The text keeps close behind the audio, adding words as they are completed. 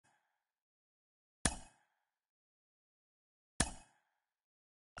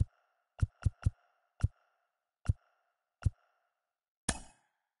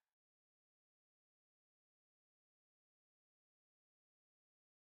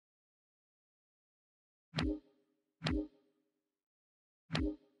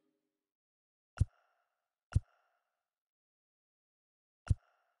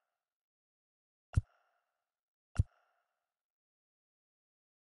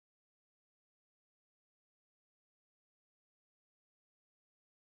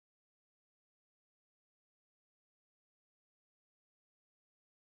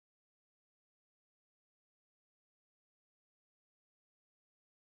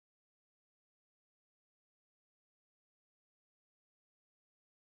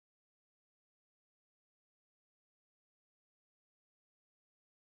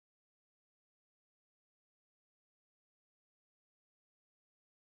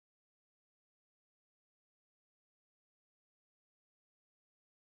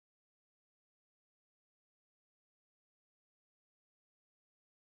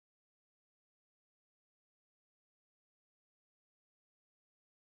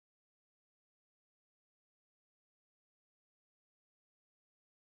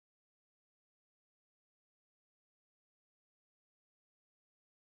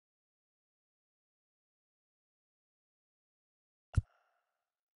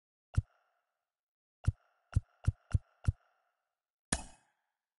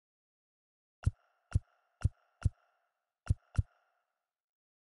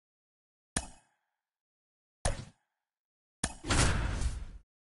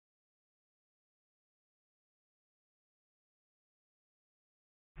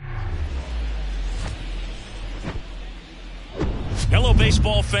Hello,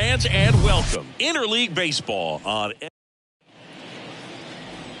 baseball fans, and welcome. Interleague Baseball on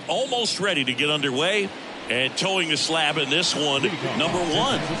almost ready to get underway. And towing the slab in this one, number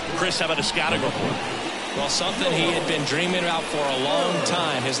 1. Chris, how about a scouting report? Well, something he had been dreaming about for a long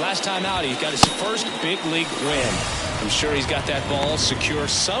time. His last time out, he got his first big league win. I'm sure he's got that ball secure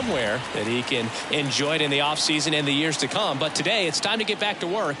somewhere that he can enjoy it in the offseason and the years to come. But today, it's time to get back to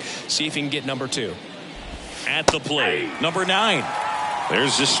work, see if he can get number 2. At the plate, number 9.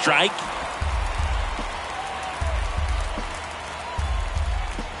 There's the strike.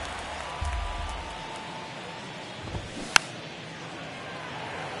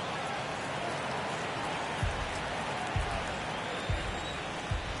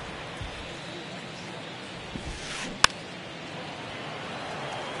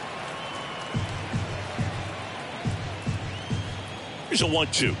 Here's a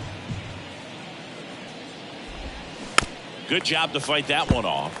 1-2. Good job to fight that one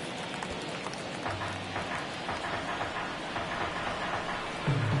off.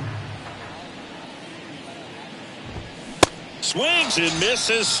 Swings and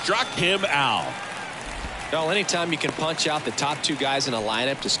misses, struck him out. Well, anytime you can punch out the top 2 guys in a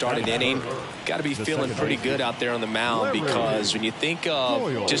lineup to start an inning, got to be feeling pretty good out there on the mound, because when you think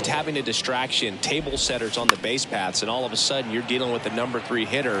of just having a distraction, table setters on the base paths, and all of a sudden you're dealing with the number 3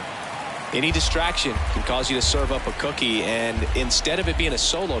 hitter, any distraction can cause you to serve up a cookie, and instead of it being a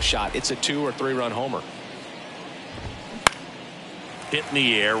solo shot, it's a 2 or 3 run homer. Hit in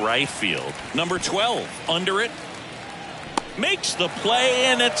the air, right field. Number 12, under it. Makes the play,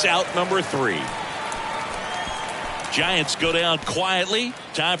 and it's out, number 3. Giants go down quietly.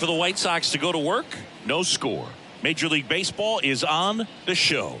 Time for the White Sox to go to work. No score. Major League Baseball is on the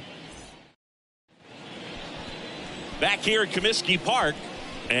show. Back here at Comiskey Park.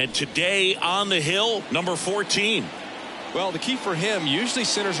 And today on the hill, number 14. Well, the key for him usually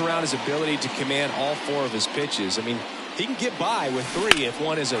centers around his ability to command all 4 of his pitches. I mean, he can get by with 3 if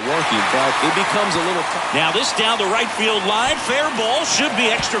one isn't working, but it becomes a little tough. Now this down the right field line. Fair ball, should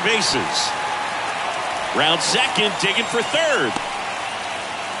be extra bases. Round second, digging for third.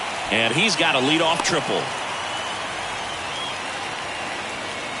 And he's got a leadoff triple.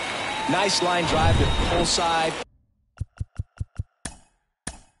 Nice line drive to the pull side.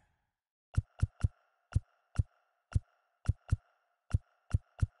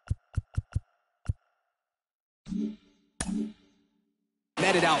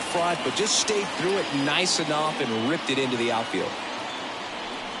 Met it out front, but just stayed through it nice enough and ripped it into the outfield.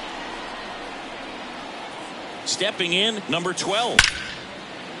 Stepping in, number 12.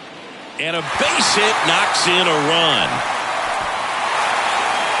 And a base hit knocks in a run.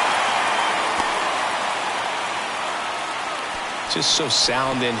 Just so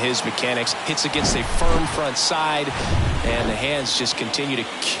sound in his mechanics. Hits against a firm front side, and the hands just continue to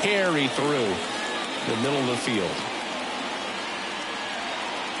carry through the middle of the field.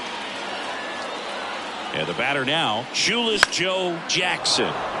 And the batter now, Shoeless Joe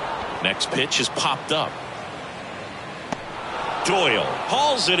Jackson. Next pitch is popped up. Doyle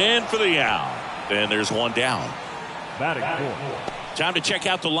hauls it in for the out. And there's one down. Batting 4. Time to check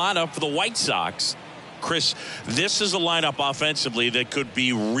out the lineup for the White Sox. Chris, this is a lineup offensively that could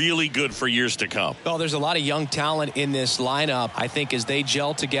be really good for years to come. Well, there's a lot of young talent in this lineup. I think as they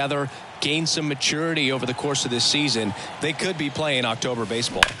gel together, gain some maturity over the course of this season, they could be playing October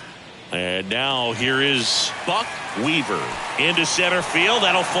baseball. And now here is Buck Weaver into center field.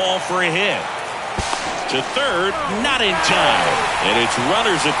 That'll fall for a hit. To third, not in time. And it's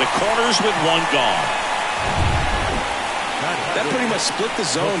runners at the corners with one gone. That pretty much split the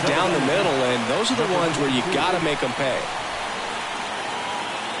zone down the middle, and those are the ones where you got to make them pay.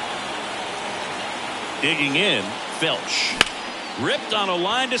 Digging in, Felch. Ripped on a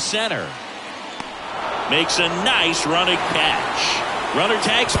line to center. Makes a nice running catch. Runner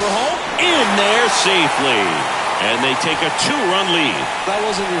tags for home. In there safely. And they take a 2-run lead. That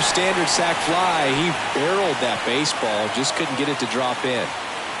wasn't your standard sac fly. He barreled that baseball. Just couldn't get it to drop in.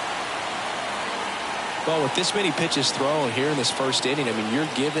 Well, with this many pitches thrown here in this first inning, I mean, you're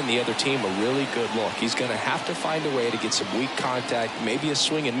giving the other team a really good look. He's going to have to find a way to get some weak contact, maybe a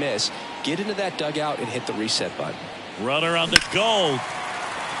swing and miss, get into that dugout and hit the reset button. Runner on the go.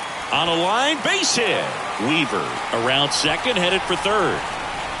 On a line, base hit. Weaver around second, headed for third.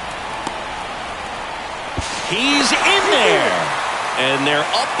 He's in there. And they're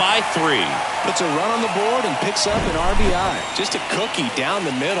up by 3. Puts a run on the board and picks up an RBI. Just a cookie down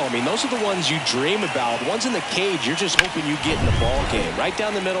the middle. I mean, those are the ones you dream about. Ones in the cage, you're just hoping you get in the ball game. Right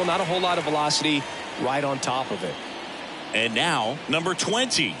down the middle, not a whole lot of velocity, right on top of it. And now, number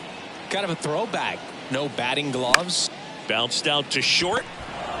 20. Kind of a throwback. No batting gloves. Bounced out to short.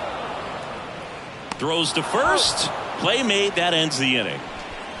 Throws to first. Play made. That ends the inning.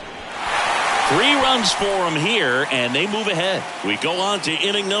 3 runs for them here, and they move ahead. We go on to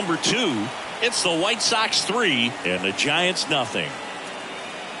inning number 2. It's the White Sox 3 and the Giants nothing.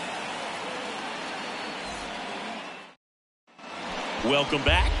 Welcome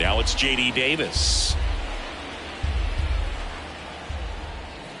back. Now it's J.D. Davis.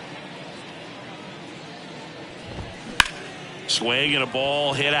 Swing and a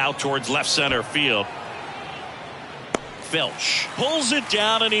ball hit out towards left center field. Felch pulls it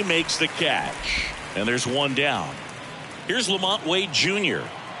down and he makes the catch. And there's one down. Here's Lamont Wade Jr.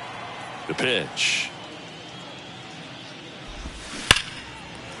 The pitch.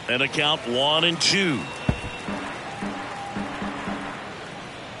 And a count 1-2.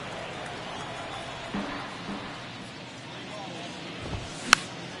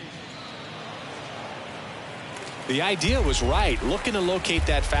 The idea was right, looking to locate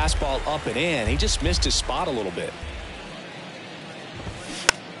that fastball up and in. He just missed his spot a little bit.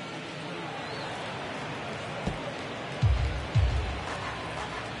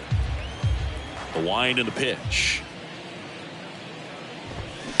 The wind and the pitch.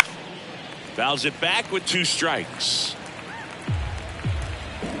 Fouls it back with 2 strikes.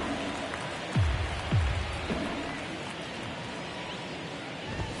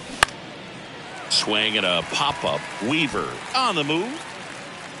 Swing and a pop-up. Weaver on the move.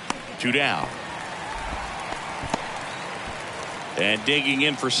 2 down. And digging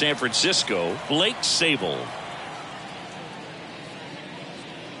in for San Francisco, Blake Sabol.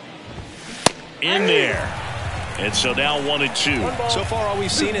 In there. And so now 1-2. So far all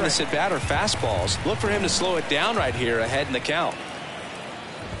we've seen in this at bat are fastballs. Look for him to slow it down right here ahead in the count.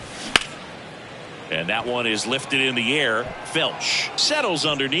 And that one is lifted in the air. Felch settles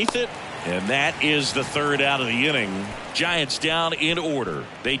underneath it. And that is the 3rd out of the inning. Giants down in order.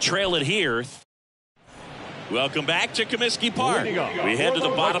 They trail it here. Welcome back to Comiskey Park. We head to the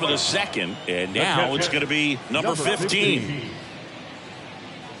bottom of the 2nd. And now it's going to be number 15.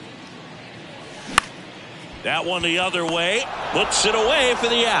 That one the other way. Puts it away for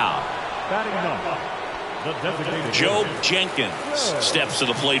the out. Joe Jenkins steps to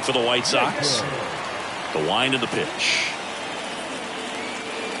the plate for the White Sox. The wind of the pitch.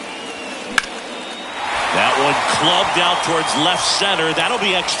 That one clubbed out towards left center. That'll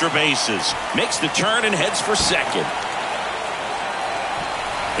be extra bases. Makes the turn and heads for second.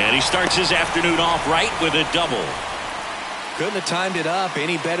 And he starts his afternoon off right with a double. Couldn't have timed it up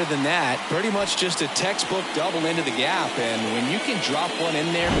any better than that. Pretty much just a textbook double into the gap. And when you can drop one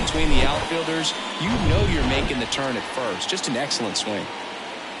in there between the outfielders, you know you're making the turn at first. Just an excellent swing.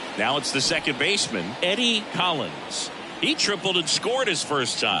 Now it's the second baseman, Eddie Collins. He tripled and scored his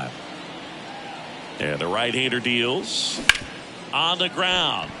first time. And the right-hander deals on the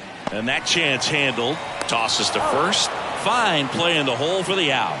ground. And that chance handled. Tosses to first. Fine play in the hole for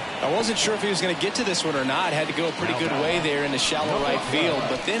the out. I wasn't sure if he was going to get to this one or not. Had to go a pretty good way there in the shallow right field.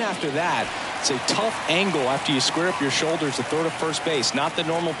 But then after that, it's a tough angle after you square up your shoulders to throw to first base. Not the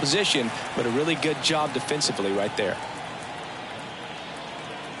normal position, but a really good job defensively right there.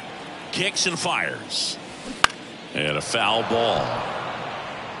 Kicks and fires. And a foul ball.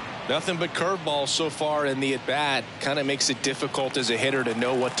 Nothing but curveballs so far in the at-bat. Kind of makes it difficult as a hitter to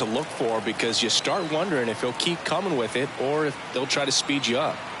know what to look for because you start wondering if he'll keep coming with it or if they'll try to speed you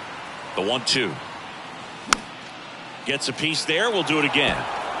up. The 1-2. Gets a piece there. We'll do it again.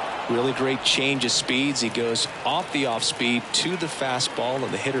 Really great change of speeds. He goes off the off speed to the fastball,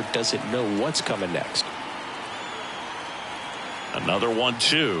 and the hitter doesn't know what's coming next. Another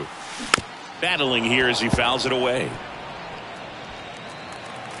 1-2. Battling here as he fouls it away.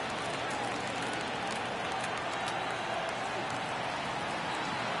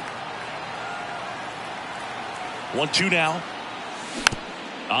 One, 2 now.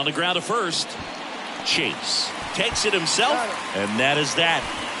 On the ground to first. Chase takes it himself, and that is that.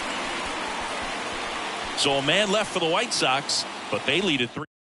 So a man left for the White Sox, but they lead at 3.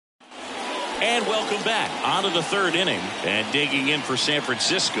 And welcome back onto the 3rd inning. And digging in for San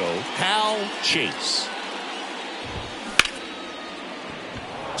Francisco, Hal Chase.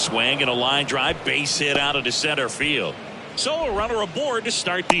 Swing and a line drive, base hit out into center field. So a runner aboard to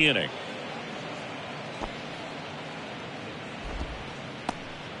start the inning.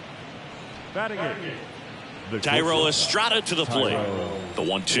 Tyro Estrada to the plate. The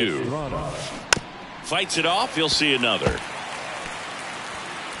 1-2. Fights it off. He'll see another.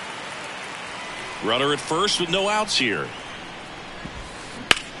 Runner at first with no outs here.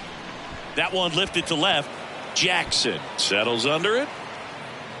 That one lifted to left. Jackson settles under it.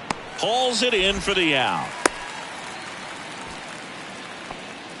 Hauls it in for the out.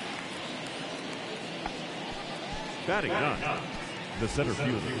 Batting ninth, the center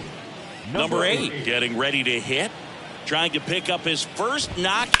fielder. Number 8 getting ready to hit. Trying to pick up his first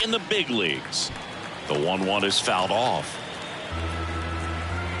knock in the big leagues. The 1-1 is fouled off.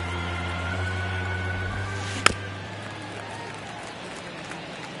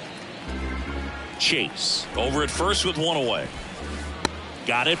 Chase over at first with one away.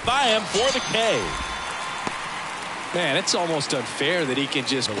 Got it by him for the K. Man, it's almost unfair that he can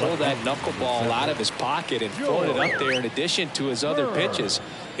just pull that knuckleball out of his pocket and float it up there in addition to his other pitches.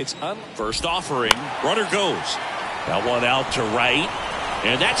 It's first offering. Runner goes. That one out to right.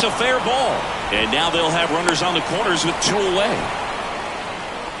 And that's a fair ball. And now they'll have runners on the corners with 2 away.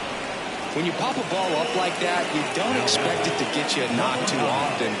 When you pop a ball up like that, you don't expect it to get you a knock too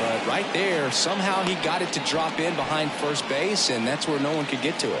often. But right there, somehow he got it to drop in behind first base, and that's where no one could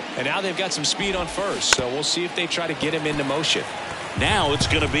get to it. And now they've got some speed on first, so we'll see if they try to get him into motion. Now it's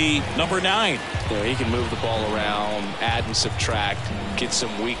going to be number 9. There, he can move the ball around, add and subtract, get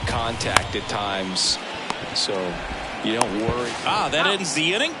some weak contact at times. So you don't worry. That ends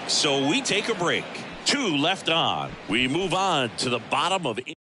the inning, so we take a break. 2 left on. We move on to the bottom of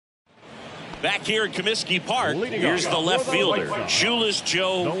back here at Comiskey Park. Here's the left fielder, Shoeless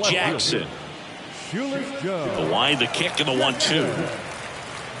Joe Jackson. Shoeless Joe. The wind, the kick, and the 1-2.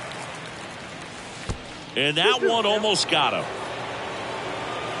 And that one almost got him.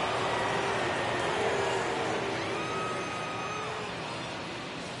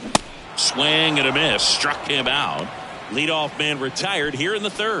 Swing and a miss. Struck him out. Leadoff man retired here in the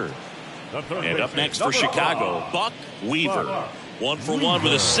third. And up next for Chicago, Buck Weaver. 1 for 1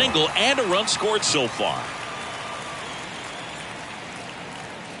 with a single and a run scored so far.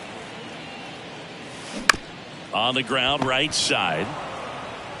 On the ground, right side.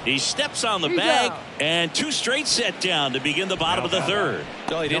 He steps on the bag, and 2 straight set down to begin the bottom of the third.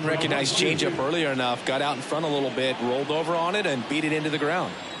 Well, he didn't recognize changeup earlier enough. Got out in front a little bit, rolled over on it, and beat it into the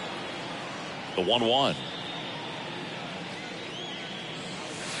ground. The 1-1.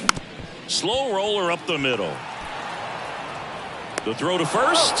 Slow roller up the middle. The throw to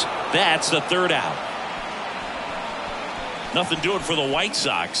first. That's the third out. Nothing doing for the White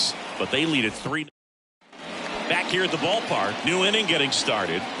Sox, but they lead at 3. Back here at the ballpark, new inning getting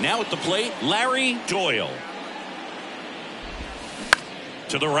started. Now at the plate, Larry Doyle.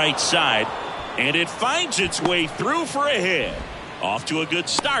 To the right side, and it finds its way through for a hit. Off to a good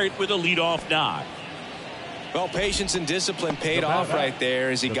start with a leadoff knock. Well, patience and discipline paid off right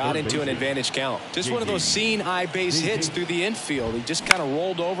there as he got into an advantage count. Just one of those seeing eye base hits through the infield. He just kind of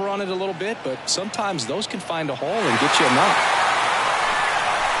rolled over on it a little bit, but sometimes those can find a hole and get you a knock.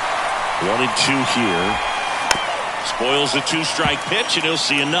 1-2 here. Spoils the 2-strike pitch, and he'll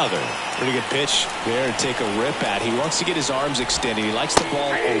see another. Pretty good pitch there to take a rip at. He wants to get his arms extended. He likes the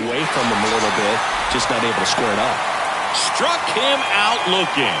ball away from him a little bit, just not able to square it up. Struck him out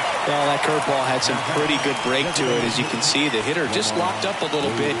looking. Well, that curveball had some pretty good break to it. As you can see, the hitter just locked up a little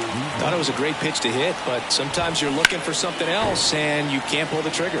bit. Thought it was a great pitch to hit, but sometimes you're looking for something else, and you can't pull the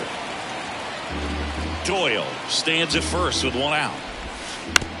trigger. Doyle stands at first with 1 out.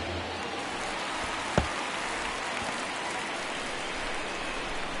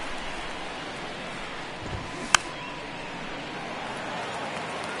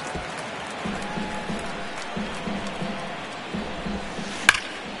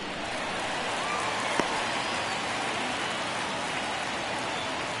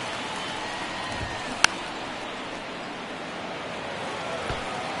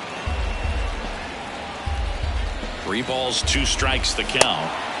 Three balls, 2 strikes, the count.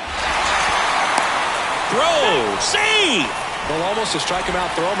 Throw, save! Well, almost a strike him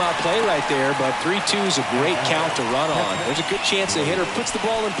out, throw him out play right there, but 3-2 is a great count to run on. There's a good chance the hitter puts the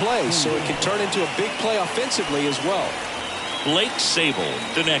ball in play, so it can turn into a big play offensively as well. Blake Sable,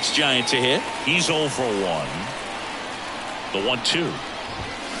 the next Giant to hit. He's 0 for 1. The 1-2.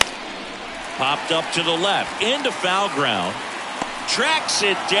 Popped up to the left, into foul ground. Tracks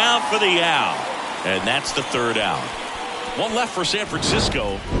it down for the out. And that's the third out. 1 left for San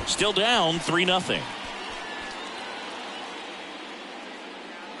Francisco. Still down 3-0.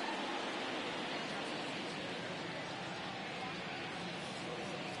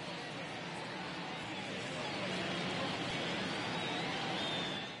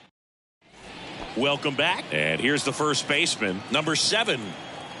 Welcome back. And here's the first baseman, number 7.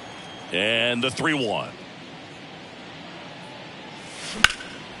 And the 3-1.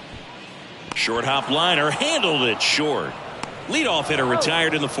 Short hop liner, handled it short. Leadoff hitter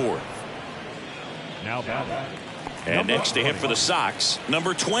retired in the 4th. Now batting. And next to hit for the Sox,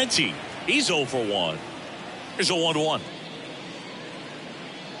 number 20. He's 0 for 1. Here's a 1-1.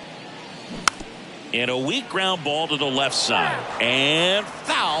 And a weak ground ball to the left side. And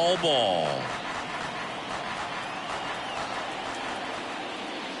foul ball.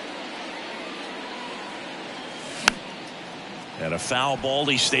 And a foul ball.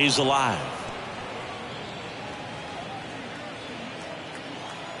 He stays alive.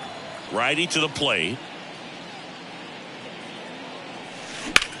 Righty to the plate.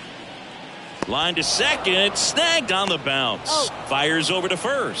 Line to second. Snagged on the bounce. Fires over to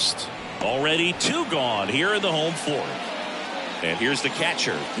first. Already 2 gone here in the home fourth. And here's the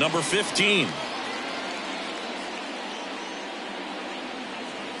catcher, number 15.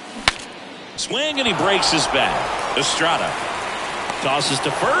 Swing, and he breaks his bat. Estrada tosses to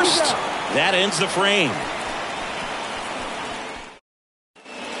first. That ends the frame.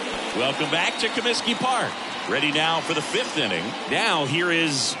 Welcome back to Comiskey Park. Ready now for the 5th inning. Now here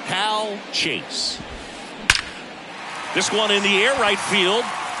is Hal Chase. This one in the air, right field.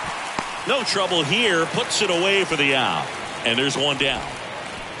 No trouble here. Puts it away for the out. And there's one down.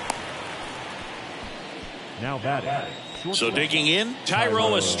 Now batting. So digging in,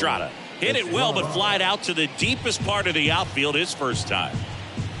 Thairo Estrada. Hit it well, but flied out to the deepest part of the outfield his first time.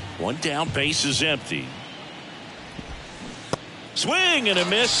 One down, base is empty. Swing and a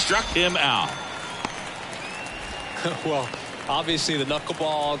miss, struck him out. Well, obviously the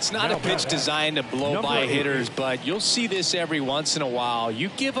knuckleball, it's not a pitch designed to blow by hitters, but you'll see this every once in a while. You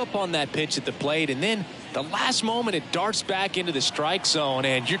give up on that pitch at the plate, and then the last moment it darts back into the strike zone,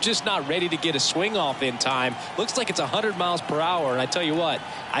 and you're just not ready to get a swing off in time. Looks like it's 100 miles per hour, and I tell you what,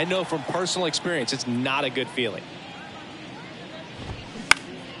 I know from personal experience it's not a good feeling.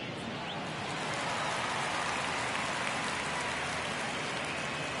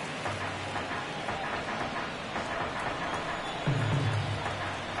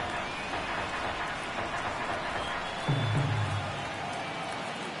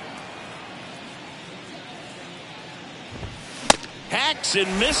 Hacks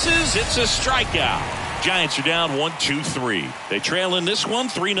and misses. It's a strikeout. Giants are down 1-2-3. They trail in this one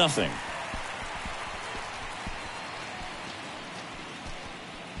 3-0.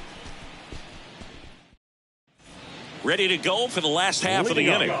 Ready to go for the last half of the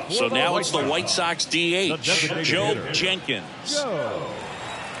inning. So now it's the White Sox DH, Joe Jenkins.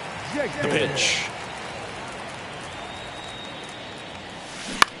 The pitch.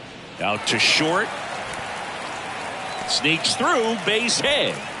 Out to short. Sneaks through, base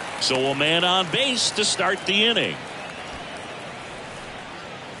hit. So a man on base to start the inning.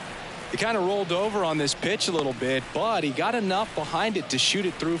 He kind of rolled over on this pitch a little bit, but he got enough behind it to shoot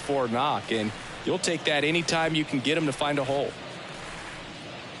it through for a knock, and you'll take that anytime you can get him to find a hole.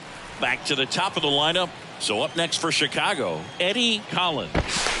 Back to the top of the lineup. So up next for Chicago, Eddie Collins.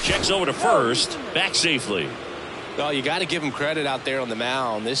 Checks over to first, back safely. Well, you got to give him credit out there on the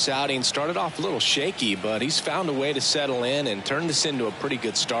mound. This outing started off a little shaky, but he's found a way to settle in and turn this into a pretty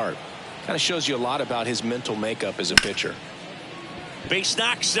good start. Kind of shows you a lot about his mental makeup as a pitcher. Base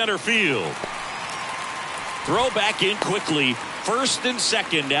knock, center field. Throw back in quickly. First and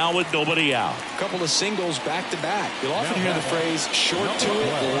second now with nobody out. A couple of singles back to back. You'll often hear the phrase short to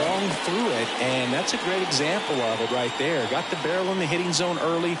it, long through it, and that's a great example of it right there. Got the barrel in the hitting zone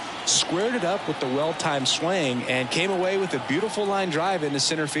early, squared it up with the well-timed swing, and came away with a beautiful line drive into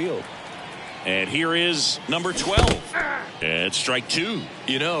center field. And here is number 12. And strike 2.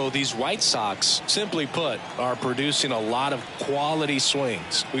 You know, these White Sox, simply put, are producing a lot of quality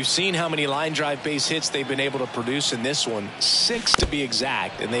swings. We've seen how many line drive base hits they've been able to produce in this one, 6 to be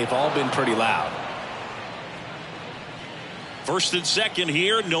exact, and they've all been pretty loud. First and second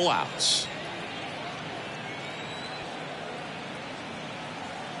here, no outs.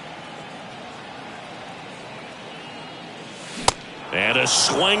 And a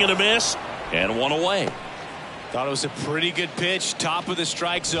swing and a miss. And one away. Thought it was a pretty good pitch. Top of the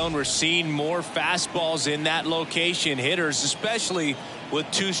strike zone. We're seeing more fastballs in that location. Hitters, especially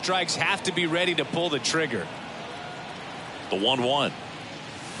with 2 strikes, have to be ready to pull the trigger. The 1-1.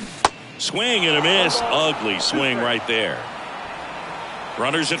 Swing and a miss. Ugly swing right there.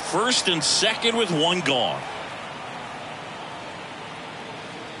 Runners at first and second with 1 gone.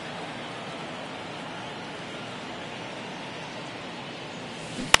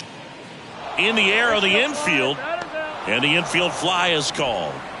 In the air of the infield, and the infield fly is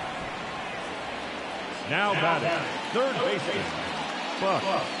called. Now batting, third baseman, Buck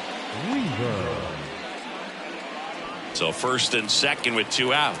Weaver. So first and second with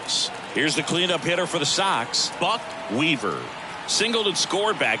 2 outs. Here's the cleanup hitter for the Sox, Buck Weaver. Singled and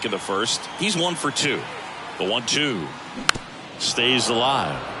scored back in the first. He's 1 for 2. The 1-2 stays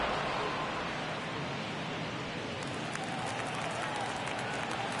alive.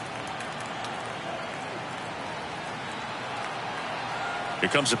 Here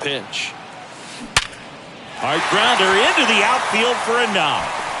comes a pitch. Hard grounder into the outfield for a knock.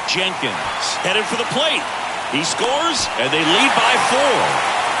 Jenkins headed for the plate. He scores, and they lead by 4.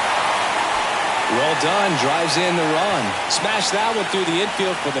 Well done. Drives in the run. Smash that one through the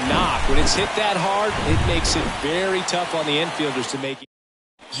infield for the knock. When it's hit that hard, it makes it very tough on the infielders to make it.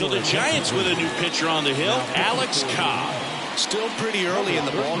 So the Giants with a new pitcher on the hill, Alex Cobb. Still pretty early in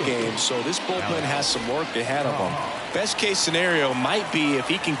the ball game, so this bullpen has some work ahead of them. Best case scenario might be if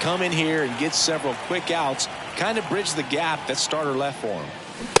he can come in here and get several quick outs, kind of bridge the gap that starter left for him.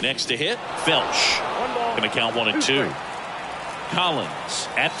 Next to hit, Felch. Going to count 1-2. Collins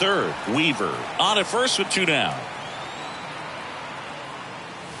at third. Weaver on at first with 2 down.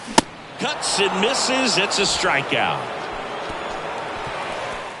 Cuts and misses. It's a strikeout.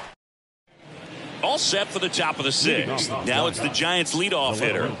 All set for the top of the 6th. Now it's the Giants leadoff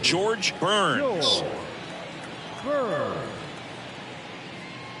hitter, George Burns.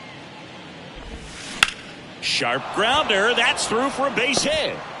 Sharp grounder. That's through for a base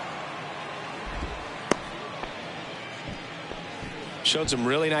hit. Showed some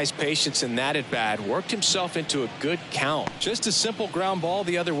really nice patience in that at bat. Worked himself into a good count. Just a simple ground ball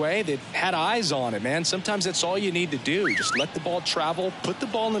the other way that had eyes on it, man. Sometimes that's all you need to do. Just let the ball travel, put the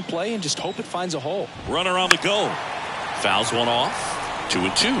ball in play, and just hope it finds a hole. Runner on the go. Fouls one off.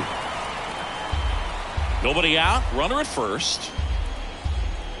 2-2. Nobody out. Runner at first.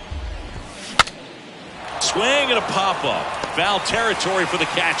 Swing and a pop-up. Foul territory for the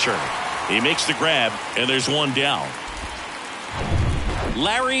catcher. He makes the grab, and there's one down.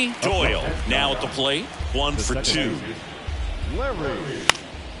 Larry Doyle now at the plate. 1 for 2. Larry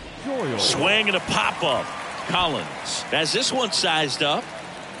Doyle. Swing and a pop-up. Collins has this one sized up.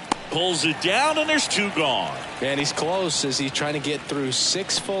 Pulls it down, and there's 2 gone. Man, he's close as he's trying to get through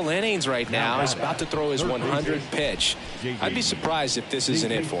 6 full innings right now. He's about to throw his 100th pitch. I'd be surprised if this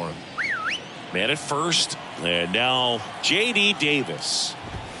isn't it for him. Man at first. And now J.D. Davis.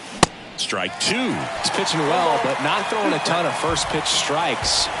 Strike 2. He's pitching well, but not throwing a ton of first pitch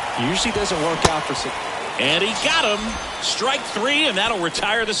strikes. Usually doesn't work out for 6. And he got him. Strike 3, and that'll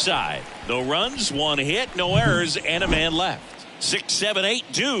retire the side. No runs, 1 hit, no errors, and a man left. 6, 7, 8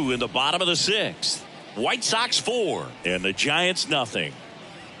 due in the bottom of the 6th. White Sox 4, and the Giants nothing.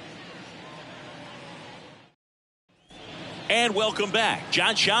 And welcome back.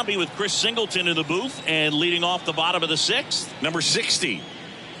 John Shambi with Chris Singleton in the booth, and leading off the bottom of the 6th, number 60.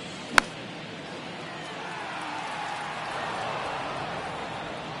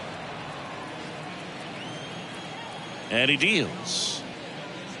 And he deals.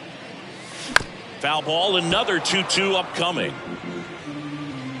 Foul ball, another 2-2 upcoming.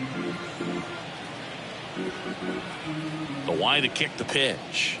 The Y to kick the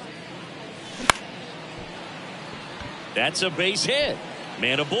pitch. That's a base hit.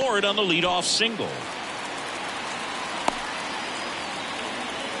 Man aboard on the leadoff single.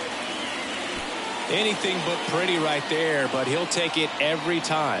 Anything but pretty right there, but he'll take it every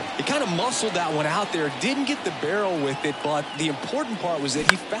time. He kind of muscled that one out there, didn't get the barrel with it, but the important part was that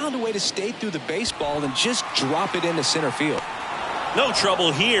he found a way to stay through the baseball and just drop it into center field. No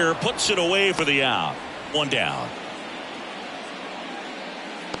trouble here, puts it away for the out. 1 down.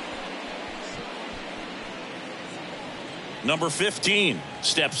 Number 15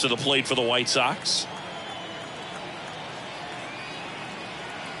 steps to the plate for the White Sox.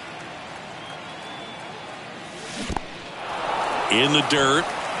 In the dirt.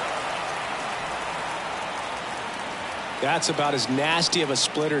 That's about as nasty of a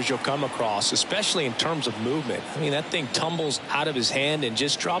splitter as you'll come across, especially in terms of movement. I mean, that thing tumbles out of his hand and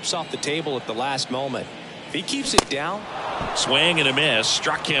just drops off the table at the last moment. If he keeps it down. Swing and a miss,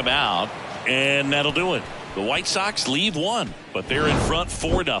 struck him out, and that'll do it. The White Sox leave 1, but they're in front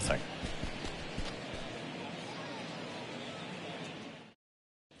 4-0.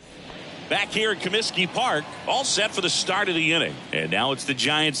 Back here at Comiskey Park, all set for the start of the inning. And now it's the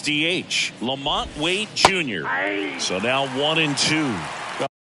Giants DH, Lamont Wade Jr. So now 1-2.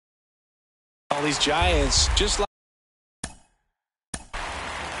 All these Giants, just like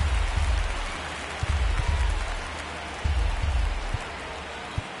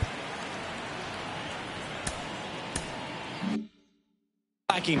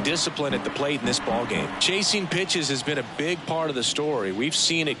lacking discipline at the plate in this ball game. Chasing pitches has been a big part of the story. We've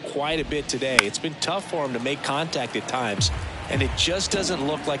seen it quite a bit today. It's been tough for them to make contact at times, and it just doesn't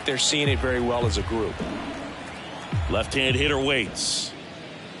look like they're seeing it very well as a group. Left-hand hitter waits.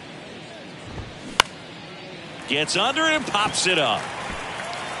 Gets under it and pops it up.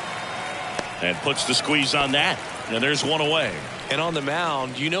 And puts the squeeze on that. And there's 1 away. And on the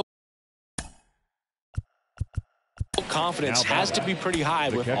mound, you know, confidence has to be pretty high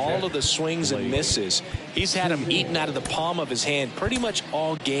with all of the swings and misses. He's had them eaten out of the palm of his hand pretty much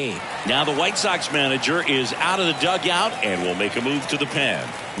all game. Now the White Sox manager is out of the dugout and will make a move to the pen.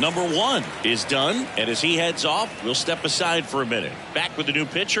 Number 1 is done, and as he heads off, we'll step aside for a minute. Back with the new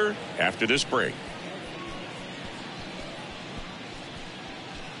pitcher after this break.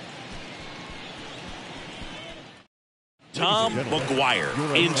 Tom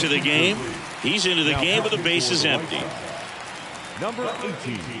McGuire into the game. He's into the game with the bases empty. Number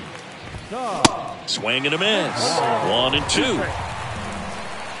 18. Swing and a miss. 1-2.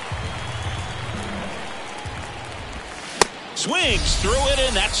 Swings through it,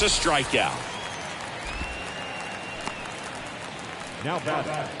 and that's a strikeout. Now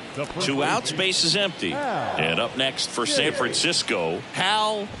back. 2 outs, bases empty. And up next for San Francisco,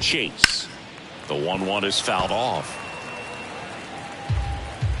 Hal Chase. The 1-1 is fouled off.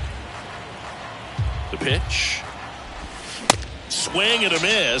 The pitch. Swing and a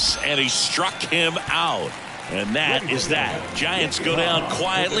miss, and he struck him out. And that is that. Giants go down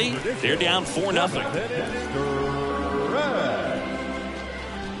quietly. They're down 4-0.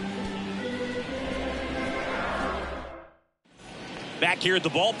 Back here at the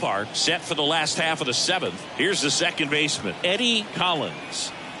ballpark, set for the last half of the 7th. Here's the second baseman, Eddie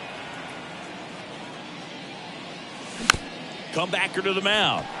Collins. Comebacker to the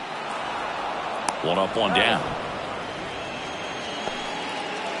mound. 1 up, 1 down.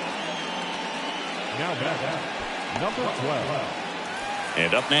 Now back. Number 12.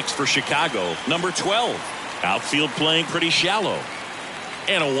 And up next for Chicago, number 12. Outfield playing pretty shallow.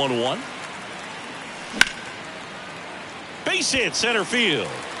 And a 1-1. Base hit center field.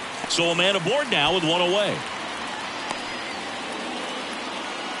 So a man aboard now with 1 away.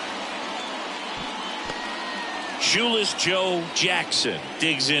 Shoeless Joe Jackson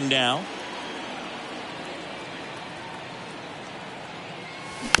digs in now.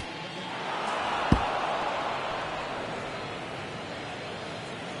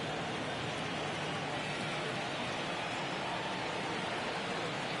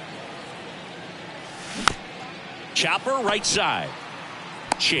 Chopper right side.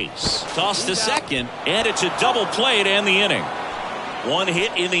 Chase tossed to second, and it's a double play to end the inning. 1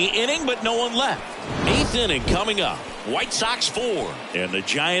 hit in the inning, but no one left. 8th inning coming up. White Sox 4 and the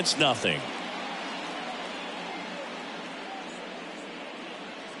Giants nothing.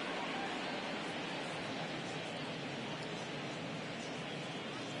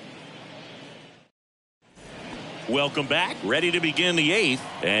 Welcome back. Ready to begin the 8th.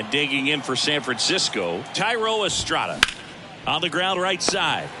 And digging in for San Francisco, Thairo Estrada. On the ground right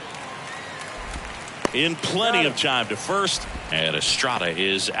side. In plenty of time to first. And Estrada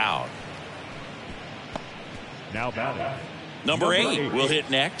is out. Now batting. Number 8 will hit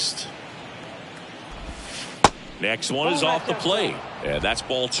next. Next one is off the plate. And that's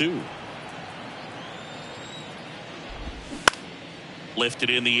ball 2. Lifted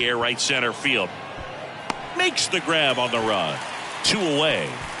in the air right center field. Makes the grab on the run. 2 away.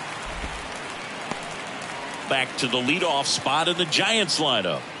 Back to the leadoff spot in the Giants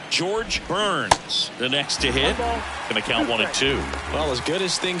lineup. George Burns, the next to hit. Going to count 1-2. Well, as good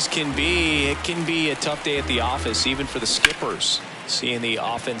as things can be, it can be a tough day at the office, even for the skippers. Seeing the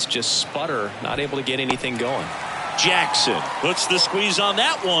offense just sputter, not able to get anything going. Jackson puts the squeeze on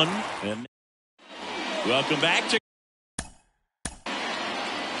that one. And welcome back to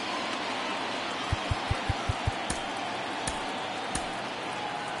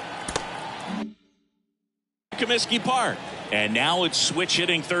Comiskey Park. And now it's switch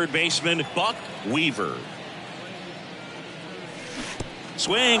hitting third baseman Buck Weaver.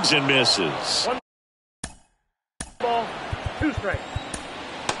 Swings and misses. 1 ball, 2 strikes.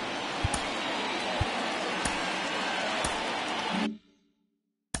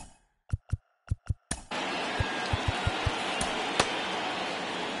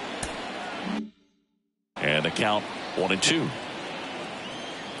 And the count 1-2.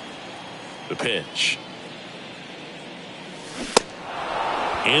 The pitch.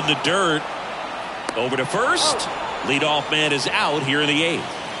 In the dirt. Over to first. Leadoff man is out here in the 8th.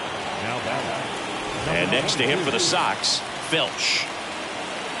 And next to him for the Sox, Felch.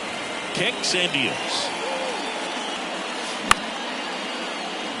 Kicks and deals.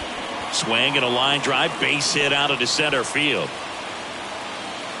 Swing and a line drive. Base hit out into center field.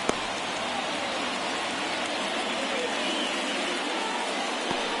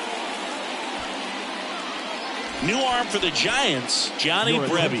 New arm for the Giants, Johnny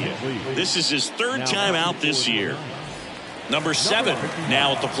Brebbia. This is his 3rd time out this year. Number 7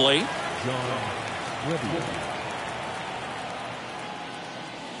 now at the plate.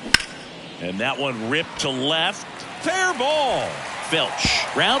 And that one ripped to left. Fair ball.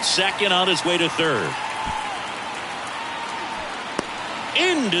 Felch round second on his way to third.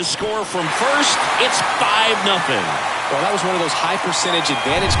 In to score from first. It's 5-0. Well, that was one of those high percentage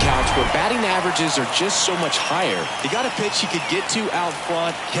advantage counts where batting averages are just so much higher. He got a pitch he could get to out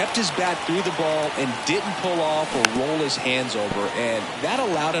front, kept his bat through the ball, and didn't pull off or roll his hands over. And that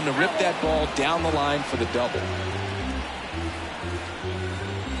allowed him to rip that ball down the line for the double.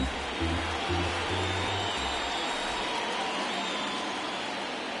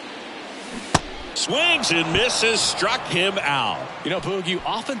 Swings and misses, struck him out. You know, Boog, you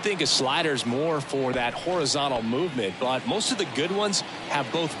often think a slider's more for that horizontal movement, but most of the good ones have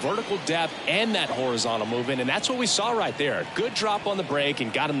both vertical depth and that horizontal movement, and that's what we saw right there. Good drop on the break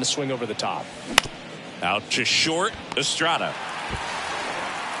and got him to swing over the top. Out to short, Estrada.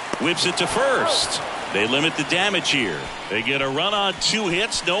 Whips it to first. They limit the damage here. They get a run on 2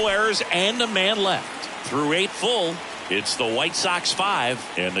 hits, no errors, and a man left. Through 8 full, it's the White Sox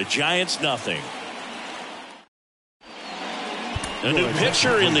 5 and the Giants nothing. A new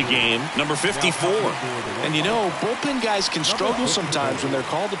pitcher in the game, number 54. And you know, bullpen guys can struggle sometimes when they're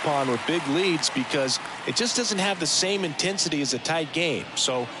called upon with big leads because it just doesn't have the same intensity as a tight game.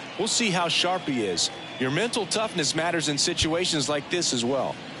 So we'll see how sharp he is. Your mental toughness matters in situations like this as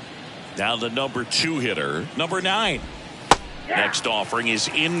well. Now the number 2 hitter, number 9. Next offering is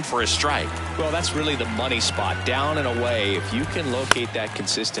in for a strike. Well, that's really the money spot, down and away. If you can locate that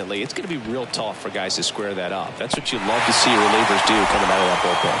consistently, it's going to be real tough for guys to square that up. That's what you love to see relievers do coming out of that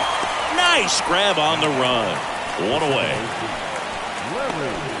bullpen. Nice grab on the run. 1 away.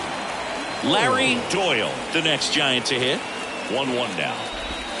 Larry Doyle, the next Giant to hit. 1-1 now.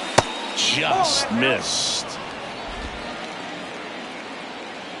 Just missed.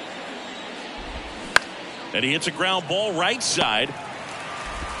 And he hits a ground ball right side.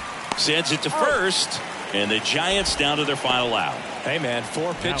 Sends it to first. And the Giants down to their final out. Hey, man,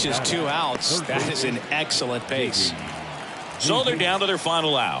 4 pitches, 2 outs. That is an excellent pace. So they're down to their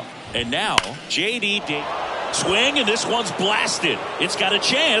final out. And now, J.D. swing, and this one's blasted. It's got a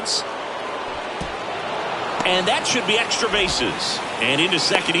chance. And that should be extra bases. And into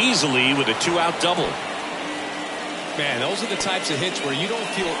second easily with a 2-out double. Man, those are the types of hits where you don't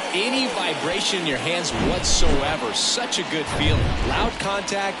feel any vibration in your hands whatsoever. Such a good feeling. Loud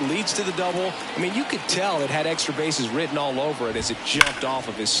contact leads to the double. I mean, you could tell it had extra bases written all over it as it jumped off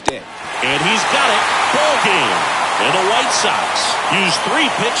of his stick. And he's got it. Ball game. And the White Sox use 3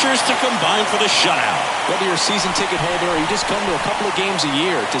 pitchers to combine for the shutout. Whether you're a season ticket holder or you just come to a couple of games a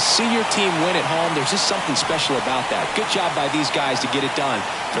year, to see your team win at home, there's just something special about that. Good job by these guys to get it done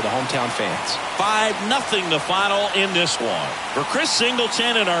for the hometown fans. 5-0 the final in this one. For Chris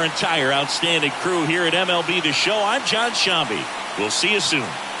Singleton and our entire outstanding crew here at MLB The Show, I'm John Shambi. We'll see you soon.